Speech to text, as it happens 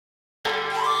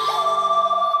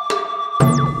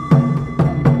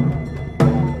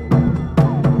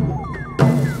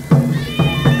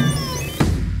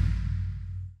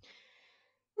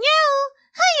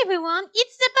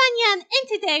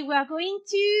Today we are going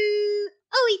to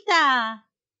Oita.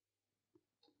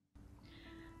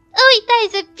 Oita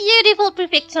is a beautiful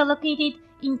prefecture located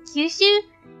in Kyushu,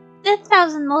 the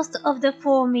southernmost of the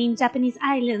 4 main Japanese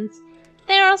islands.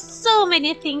 There are so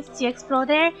many things to explore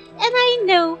there, and I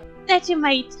know that you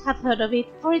might have heard of it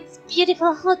for its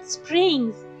beautiful hot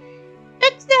springs.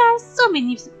 But there are so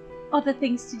many other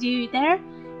things to do there.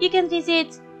 You can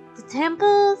visit the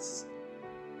temples,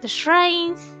 the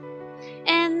shrines,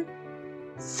 and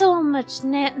so much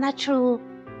natural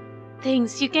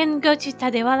things. You can go to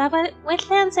Tadewara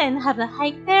Wetlands and have a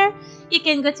hike there. You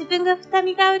can go to Bungo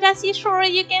Futamigaura Seashore.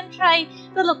 You can try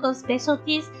the local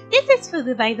specialties. This is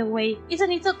Fugu, by the way.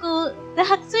 Isn't it so cool? The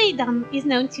Hakusui Dam is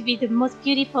known to be the most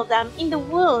beautiful dam in the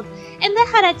world, and the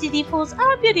Harajiri Falls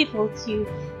are beautiful too.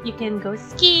 You can go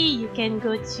ski, you can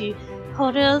go to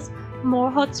hotels,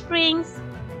 more hot springs.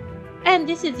 And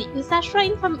this is the Usa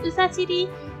Shrine from Usa City.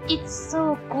 It's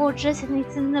so gorgeous and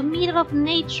it's in the middle of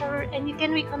nature, and you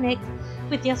can reconnect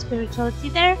with your spirituality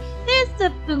there. There's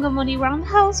the Bungo Mori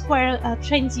Roundhouse where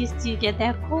trains used to get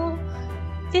their coal.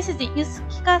 This is the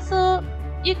Yusuki Castle.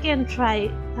 You can try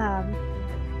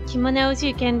kimonos,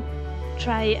 you can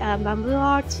try bamboo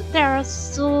art. There are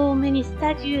so many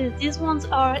statues. These ones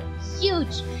are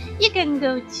huge. You can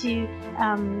go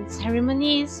to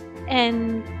ceremonies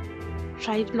and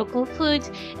try local food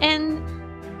and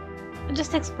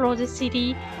just explore the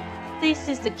city. This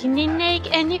is the Kindin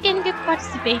Lake, and you can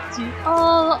participate to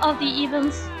all of the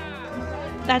events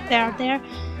that are there.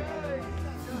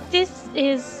 This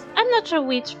is, I'm not sure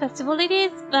which festival it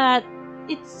is, but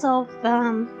it's so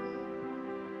fun.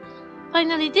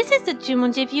 Finally, this is the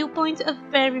Jumonji viewpoint, a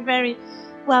very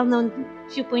well-known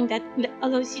viewpoint that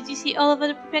allows you to see all over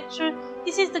the prefecture.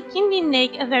 This is the Kindin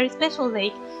Lake, a very special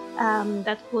lake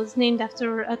that was named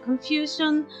after a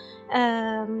Confucian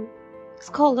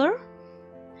scholar.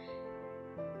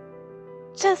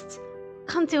 Just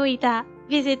come to Oita,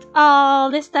 visit all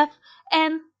this stuff,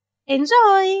 and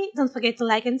enjoy! Don't forget to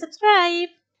like and subscribe!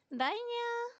 Bye now!